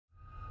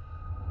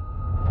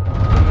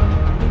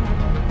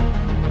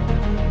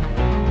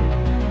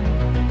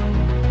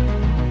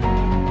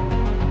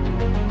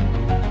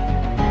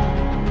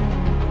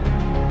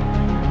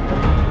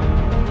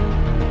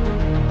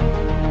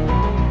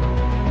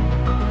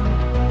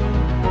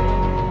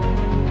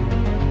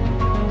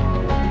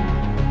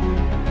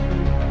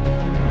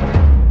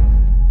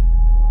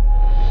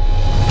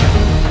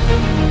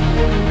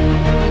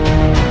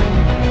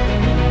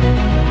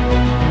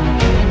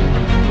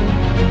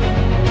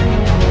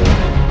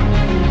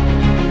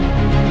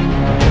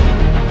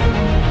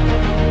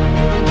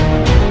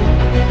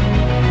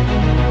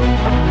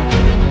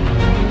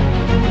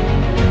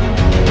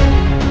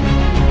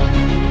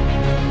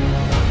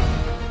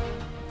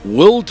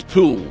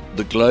Pool,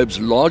 the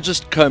globe's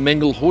largest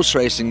commingle horse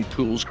racing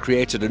pools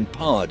created and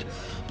powered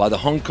by the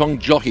Hong Kong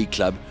Jockey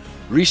Club,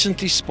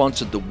 recently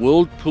sponsored the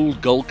World Pool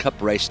Gold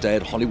Cup race day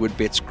at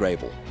Hollywoodbets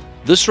Greyville.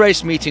 This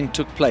race meeting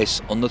took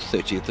place on the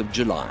 30th of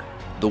July.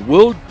 The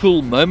World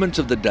Pool Moment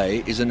of the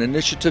Day is an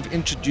initiative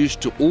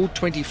introduced to all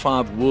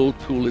 25 World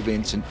Pool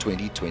events in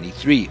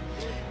 2023,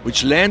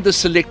 which land the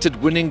selected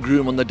winning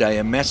groom on the day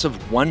a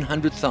massive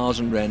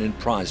 100,000 Rand in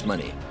prize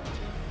money.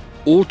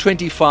 All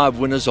 25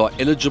 winners are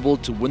eligible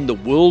to win the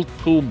World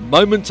Pool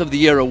Moment of the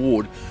Year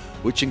award,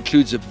 which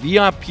includes a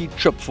VIP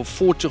trip for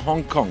 4 to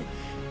Hong Kong,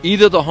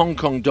 either the Hong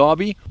Kong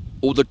Derby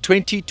or the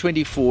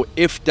 2024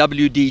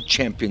 FWD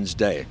Champions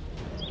Day.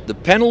 The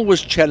panel was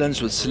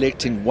challenged with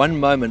selecting one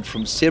moment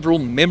from several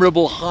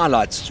memorable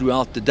highlights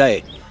throughout the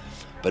day,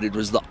 but it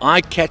was the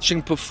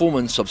eye-catching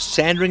performance of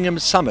Sandringham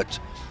Summit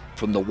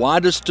from the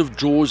widest of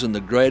draws in the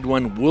Grade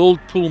 1 World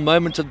Pool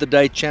Moment of the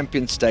Day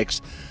Champion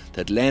Stakes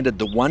that landed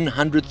the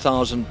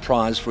 100,000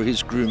 prize for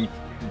his groom,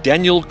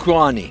 Daniel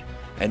Kwani,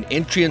 an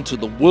entry into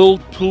the World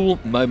Pool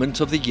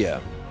Moment of the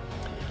Year.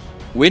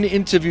 When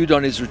interviewed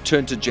on his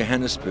return to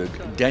Johannesburg,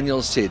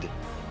 Daniel said,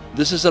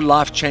 "This is a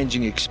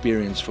life-changing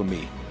experience for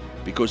me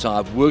because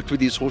I've worked with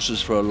these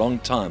horses for a long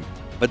time,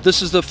 but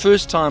this is the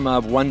first time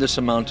I've won this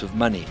amount of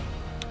money.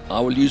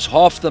 I will use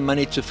half the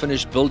money to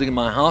finish building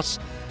my house,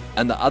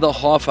 and the other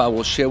half I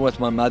will share with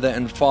my mother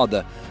and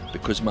father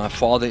because my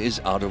father is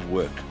out of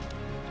work."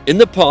 In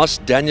the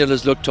past, Daniel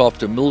has looked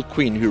after Mill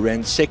Queen, who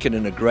ran second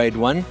in a Grade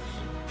 1,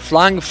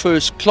 Flying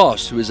First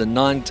Class, who is a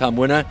 9-time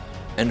winner,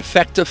 and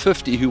Factor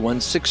 50, who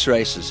won 6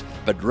 races,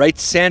 but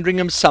rates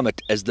Sandringham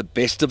Summit as the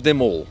best of them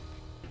all.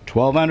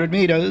 1,200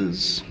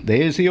 metres,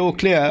 there's the all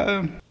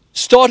clear.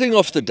 Starting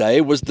off the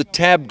day was the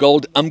Tab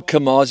Gold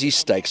Hkjc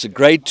Stakes, a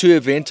Grade 2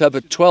 event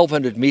over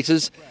 1,200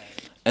 metres,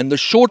 and the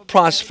short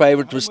price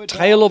favourite was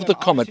Tail of the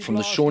Comet from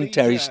the Sean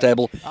Terry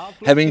stable,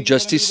 having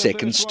just his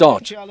second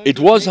start. It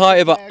was,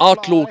 however,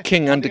 Outlaw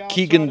King under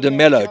Keegan de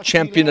Mello,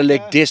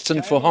 champion-elect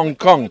destined for Hong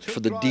Kong for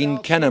the Dean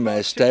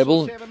Caname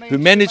stable, who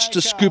managed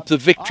to scoop the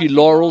victory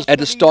laurels at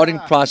a starting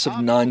price of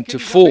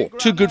 9-4.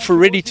 Too good for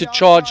Ready to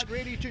Charge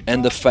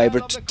and the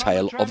favourite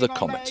Tail of the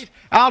Comet.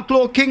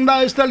 Outlaw King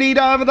knows the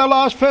leader over the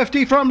last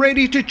 50 from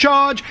Ready to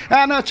Charge,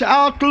 and it's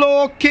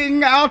Outlaw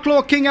King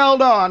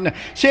held on.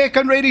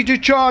 Second Ready to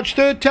Charge,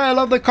 third Tail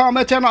of the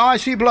Comet and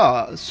Icy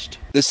Blast.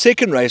 The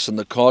second race on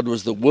the card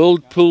was the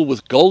World Pool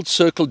with Gold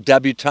Circle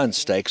Debutante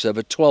Stakes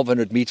over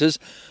 1,200 metres,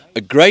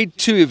 a Grade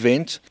 2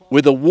 event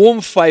where the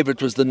warm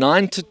favourite was the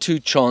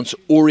 9-2 chance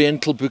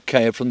Oriental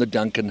Bouquet from the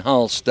Duncan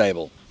Hull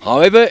stable.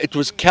 However, it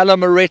was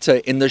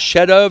Calamaretta in the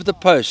shadow of the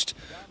post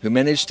who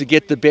managed to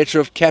get the better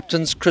of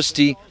Captains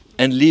Christie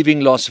and Leaving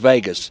Las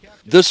Vegas.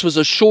 This was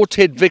a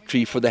short-head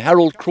victory for the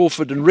Harold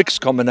Crawford and Ricks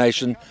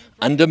combination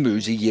under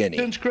Muzi Yeni.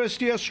 Captains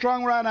Christie, a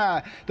strong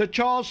runner. The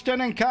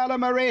Charleston and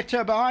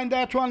Calamaretta behind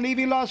that one,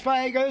 Leaving Las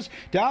Vegas.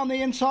 Down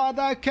the inside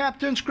though,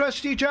 Captains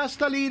Christie just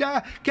the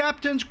leader.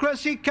 Captains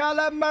Christie,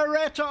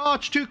 Calamaretta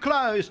arch too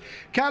close.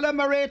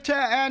 Calamaretta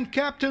and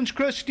Captains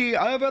Christie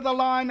over the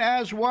line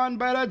as one,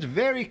 but it's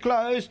very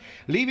close.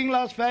 Leaving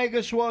Las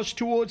Vegas was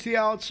towards the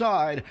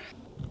outside.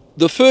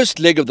 The first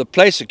leg of the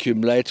place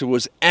accumulator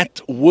was at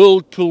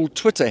World Pool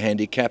Twitter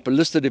Handicap, a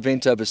listed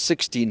event over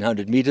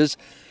 1,600 metres,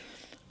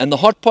 and the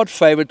hot pot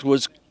favourite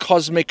was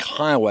Cosmic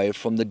Highway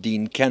from the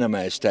Dean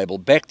Caname stable,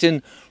 backed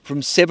in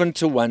from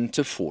 7-1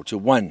 to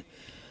 4-1.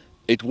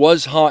 It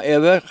was,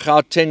 however,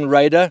 Gauteng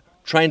Raider,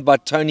 trained by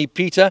Tony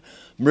Peter,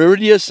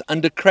 Meridius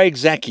under Craig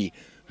Zaki,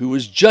 who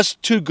was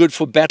just too good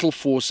for Battle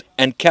Force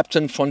and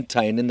Captain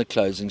Fontaine in the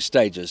closing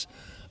stages.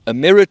 A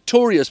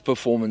meritorious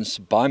performance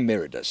by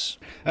Meridus.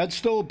 It's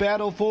still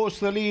Battle Force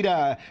the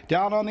leader.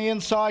 Down on the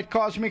inside,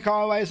 Cosmic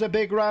Highway is a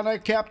big runner.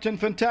 Captain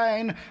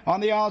Fontaine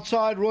on the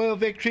outside. Royal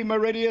Victory,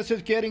 Meridius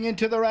is getting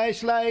into the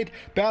race late.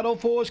 Battle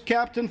Force,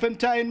 Captain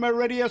Fontaine,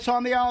 Meridius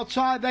on the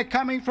outside. They're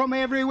coming from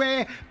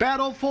everywhere.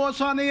 Battle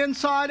Force on the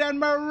inside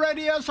and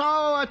Meridius.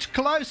 Oh, it's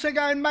close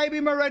again. Maybe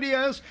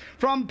Meridius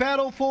from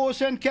Battle Force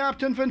and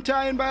Captain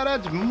Fontaine, but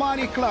it's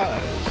mighty close.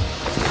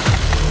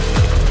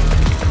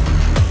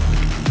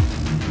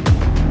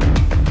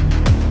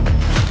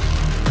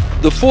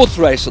 The fourth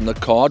race on the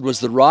card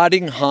was the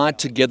Riding High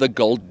Together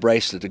Gold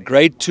Bracelet, a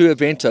Grade 2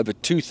 event over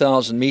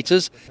 2,000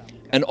 metres,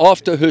 and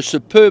after her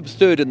superb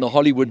third in the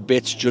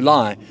Hollywoodbets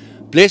July,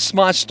 Bless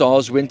My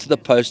Stars went to the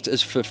post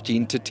as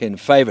 15-10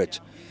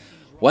 favourite.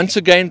 Once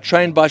again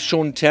trained by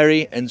Sean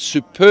Terry and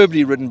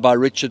superbly ridden by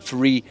Richard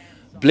Fourie,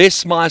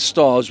 Bless My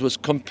Stars was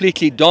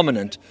completely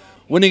dominant,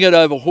 winning it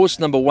over horse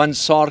number 1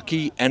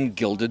 Sarki and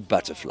Gilded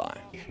Butterfly.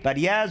 But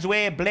here's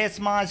where Bless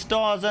My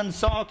Stars and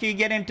Saki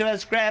get into a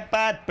scrap,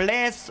 but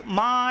Bless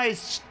My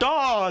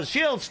Stars,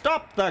 she'll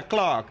stop the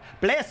clock.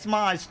 Bless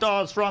My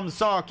Stars from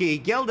Saki,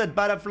 Gilded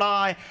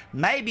Butterfly,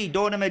 maybe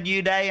dawn him a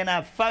new day in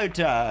a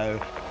photo.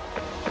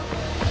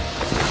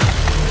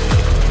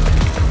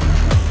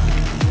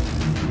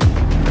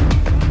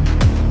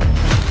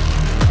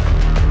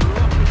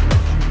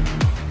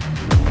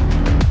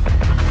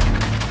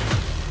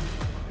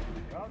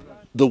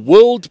 The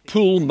World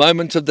Pool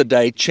Moment of the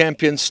Day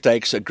Champion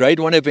Stakes, a Grade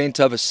 1 event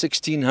over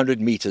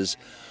 1,600 metres,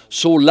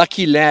 saw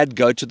Lucky Lad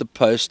go to the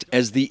post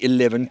as the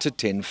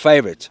 11-10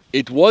 favourite.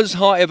 It was,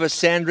 however,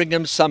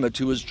 Sandringham Summit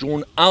who was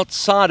drawn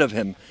outside of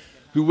him,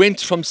 who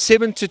went from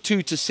 7-2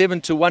 to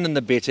 7-1 in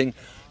the betting,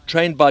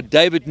 trained by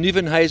David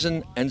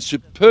Nieuwenhuizen and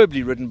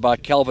superbly ridden by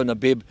Calvin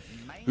Abib,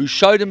 who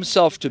showed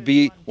himself to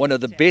be one of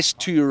the best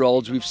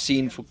 2-year-olds we've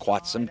seen for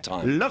quite some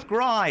time. Look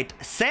right,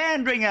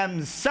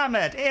 Sandringham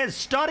Summit is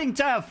starting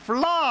to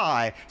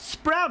fly,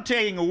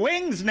 sprouting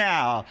wings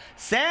now.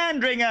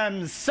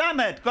 Sandringham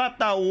Summit got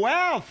the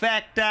wow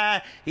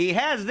factor. He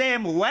has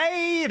them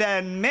weighed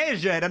and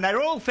measured, and they're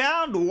all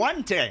found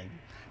wanting.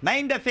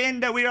 Main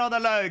defender, we are the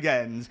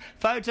Logans.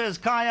 Photos,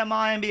 Kaya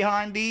Mayan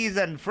behind these,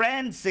 and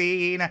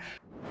Francine.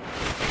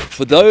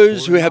 For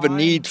those who have a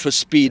need for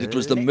speed, it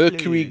was the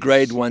Mercury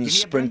Grade 1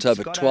 sprint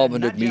over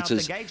 1,200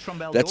 metres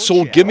that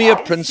saw Gimme a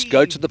Prince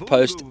go to the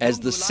post as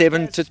the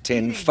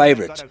 7-10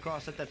 favourite.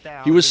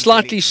 He was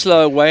slightly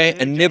slow away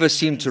and never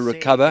seemed to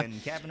recover,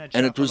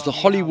 and it was the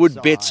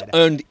Hollywoodbets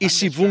owned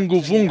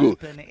Isivungu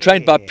Vungu,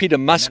 trained by Peter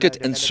Muscat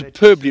and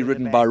superbly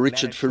ridden by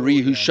Richard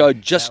Fourie, who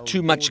showed just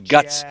too much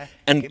guts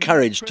and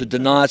courage to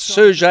deny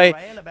Sergei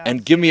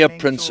and Gimme a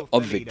Prince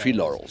of victory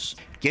laurels.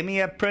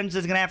 Gimme a Prince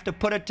is going to have to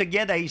put it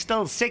together. He's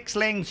still 6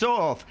 lengths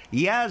off.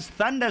 Here's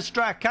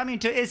Thunderstruck coming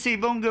to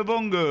Isivungu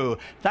Vungu.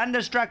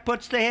 Thunderstruck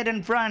puts the head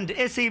in front.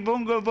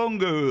 Isivungu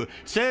Vungu.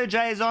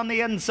 Sergei's on the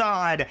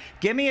inside.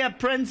 Gimme a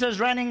Prince is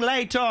running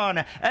late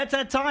on. It's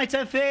a tight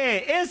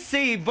affair.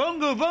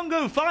 Isivungu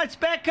Vungu fights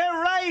back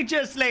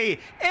courageously.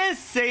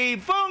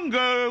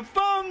 Isivungu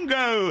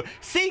Vungu.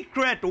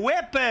 Secret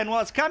Weapon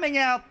was coming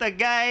out the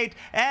gate,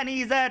 and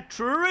he's a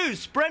true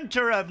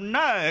sprinter of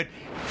note.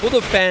 For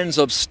the fans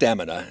of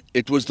stamina,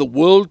 it was the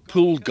World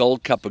Pool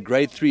Gold Cup, a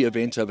Grade 3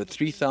 event over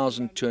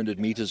 3,200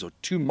 metres or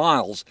 2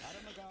 miles,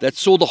 that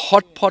saw the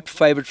hot pot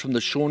favourite from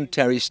the Sean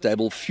Tarry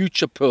stable,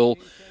 Future Pearl,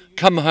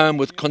 come home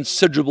with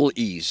considerable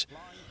ease.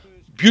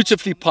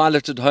 Beautifully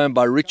piloted home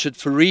by Richard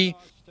Fourie,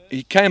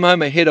 he came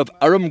home ahead of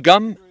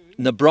Urumgum,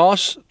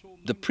 Nabras,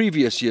 the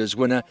previous year's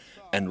winner,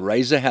 and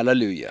Razor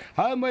Hallelujah.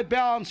 Homeward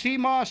bound,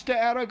 Seamaster,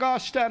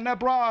 Aragosta,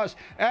 Nabras,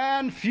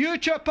 and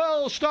Future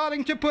Pearl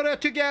starting to put it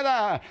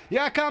together.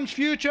 Here comes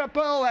Future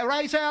Pearl,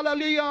 Razor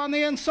Hallelujah on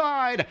the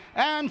inside,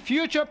 and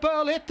Future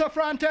Pearl hit the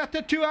front at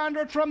the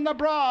 200 from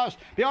Nabras.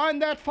 Behind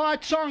that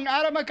fight song,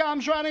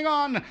 Aramagum's running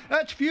on.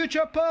 It's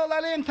Future Pearl, a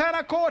length and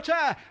a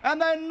quarter,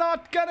 and they're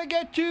not going to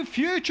get to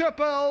Future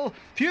Pearl.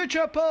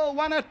 Future Pearl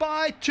won it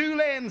by 2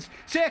 lengths.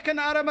 Second,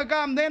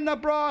 Aramagum, then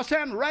Nabras,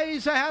 and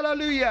Razor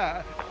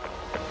Hallelujah.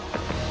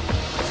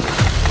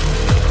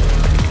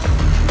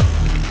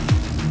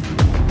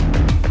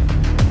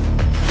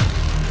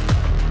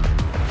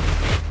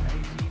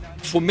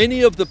 For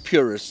many of the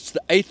purists,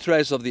 the 8th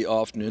race of the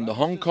afternoon, the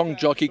Hong Kong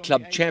Jockey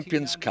Club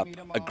Champions Cup,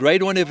 a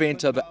Grade 1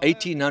 event over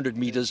 1,800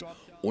 metres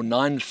or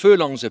 9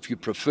 furlongs if you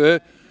prefer,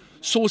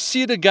 saw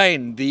See It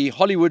Again, the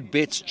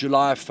Hollywoodbets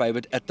July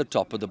favourite, at the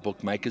top of the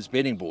bookmakers'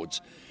 betting boards.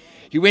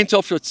 He went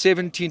off at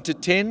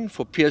 17-10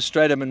 for Pierre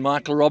Stradham and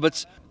Michael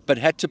Roberts, but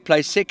had to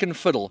play second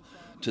fiddle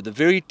to the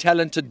very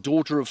talented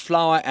daughter of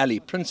Flower Alley,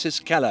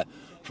 Princess Calla,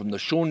 from the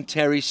Sean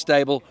Tarry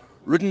stable,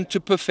 ridden to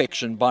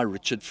perfection by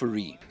Richard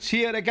Fourie.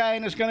 See It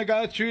Again is going to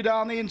go through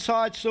down the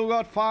inside, still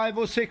got 5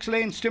 or 6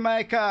 lengths to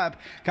make up.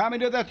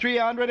 Coming to the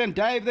 300, and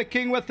Dave the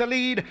King with the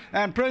lead,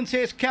 and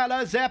Princess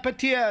Calla,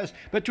 Zappateers.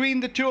 Between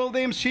the two of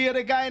them, See It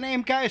Again,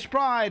 MK's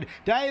Pride.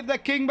 Dave the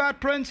King,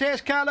 but Princess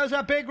Calla's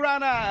a big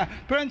runner.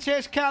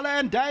 Princess Calla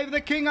and Dave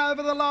the King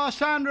over the last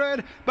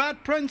 100,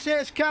 but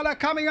Princess Calla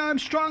coming home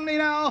strongly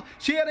now.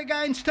 See It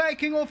Again's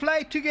taking off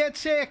late to get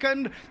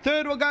second.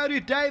 Third will go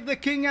to Dave the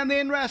King, and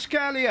then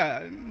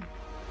Rascalia.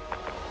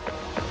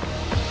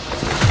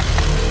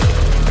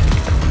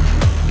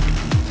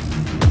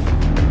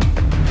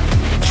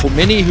 For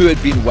many who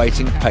had been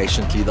waiting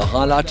patiently, the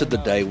highlight of the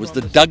day was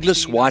the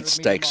Douglas White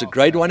Stakes, a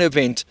Grade 1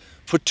 event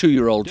for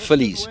 2-year-old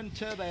fillies.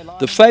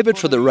 The favourite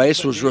for the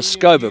race was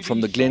Ruskova from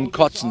the Glen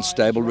Cotson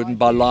stable, ridden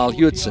by Lyle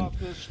Hewitson,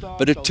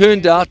 but it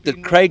turned out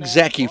that Craig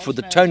Zaki for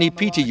the Tony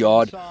Peter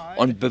yard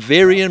on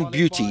Bavarian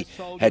Beauty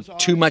had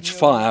too much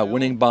fire,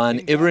 winning by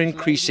an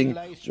ever-increasing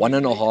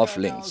 1.5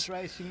 lengths.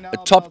 A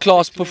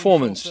top-class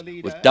performance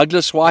with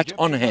Douglas White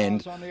on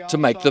hand to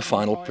make the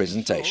final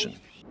presentation.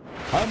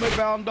 Homeward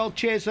bound,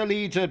 Dolcezza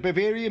leads it.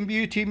 Bavarian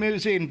Beauty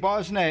moves in.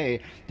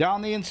 Bosne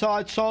down the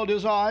inside,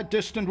 Soldier's Eye.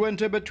 Distant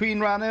Winter between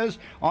runners.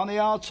 On the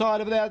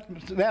outside of that,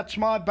 That's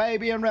My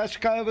Baby, and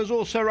Raskova's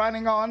also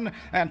running on.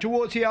 And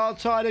towards the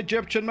outside,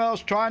 Egyptian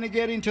Mouse trying to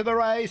get into the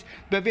race.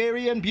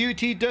 Bavarian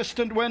Beauty,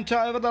 Distant Winter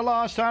over the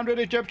last 100.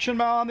 Egyptian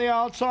Mouse on the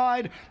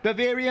outside.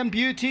 Bavarian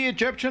Beauty,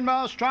 Egyptian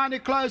Mouse trying to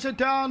close it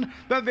down.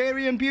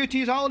 Bavarian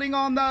Beauty's holding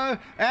on though,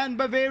 and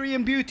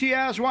Bavarian Beauty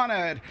has won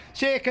it.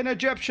 Second,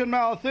 Egyptian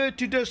Mouse. Third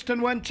to Distant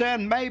Winter,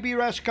 and maybe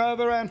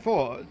Raskova, and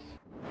fourth.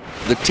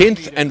 The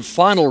 10th and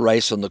final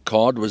race on the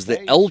card was the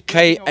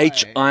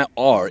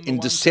LKHIR in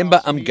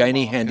December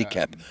Umgani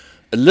Handicap,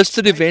 A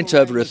listed event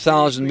over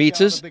 1,000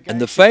 metres,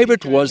 and the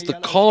favourite was the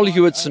Carl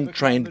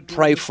Hewitson-trained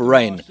Pray for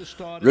Rain,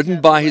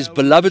 ridden by his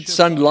beloved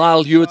son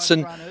Lyle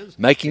Hewitson,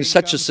 making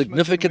such a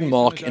significant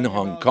mark in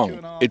Hong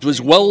Kong. It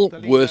was well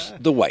worth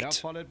the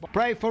wait.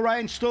 Pray for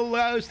Rain still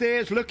goes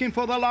there, looking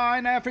for the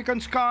line. African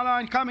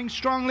Skyline coming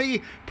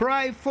strongly.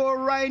 Pray for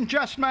Rain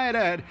just made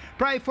it.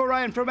 Pray for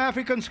Rain from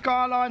African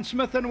Skyline,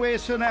 Smith and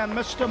Wesson and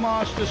Mr.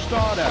 Master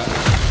Starter.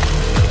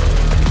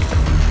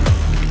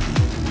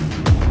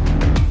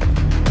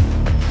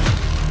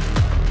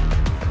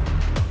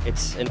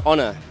 It's an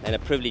honour and a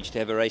privilege to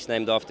have a race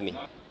named after me.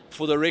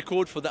 For the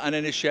record, for the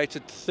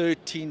uninitiated,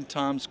 13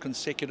 times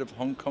consecutive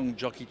Hong Kong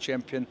jockey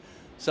champion,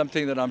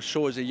 something that I'm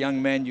sure as a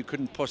young man you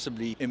couldn't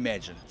possibly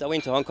imagine. I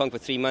went to Hong Kong for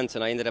 3 months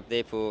and I ended up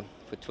there for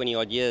 20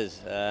 odd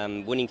years,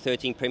 winning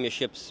 13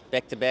 premierships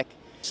back to back.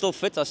 Still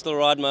fit, I still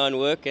ride my own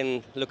work,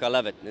 and look, I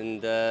love it.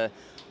 And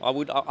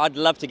I'd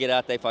love to get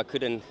out there if I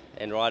could and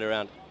ride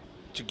around.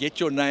 To get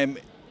your name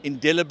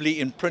indelibly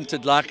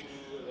imprinted like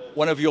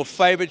one of your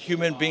favourite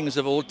human beings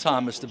of all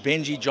time, Mr.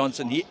 Benji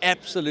Johnson, he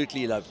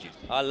absolutely loved you.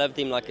 I loved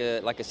him like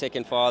a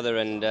second father,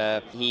 and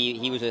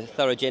he was a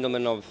thorough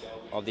gentleman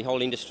of the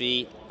whole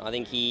industry. I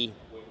think he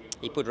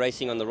put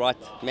racing on the right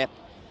map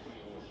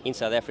in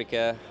South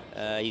Africa.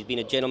 He's been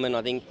a gentleman.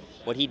 I think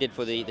what he did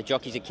for the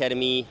Jockeys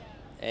Academy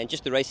and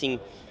just the racing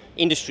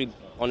industry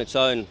on its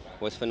own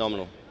was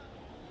phenomenal.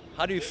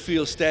 How do you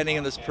feel standing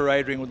in this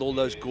parade ring with all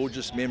those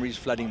gorgeous memories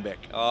flooding back?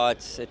 Oh,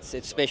 it's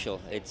special.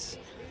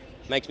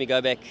 Makes me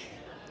go back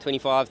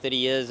 25, 30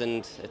 years,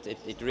 and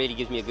it really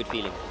gives me a good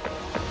feeling.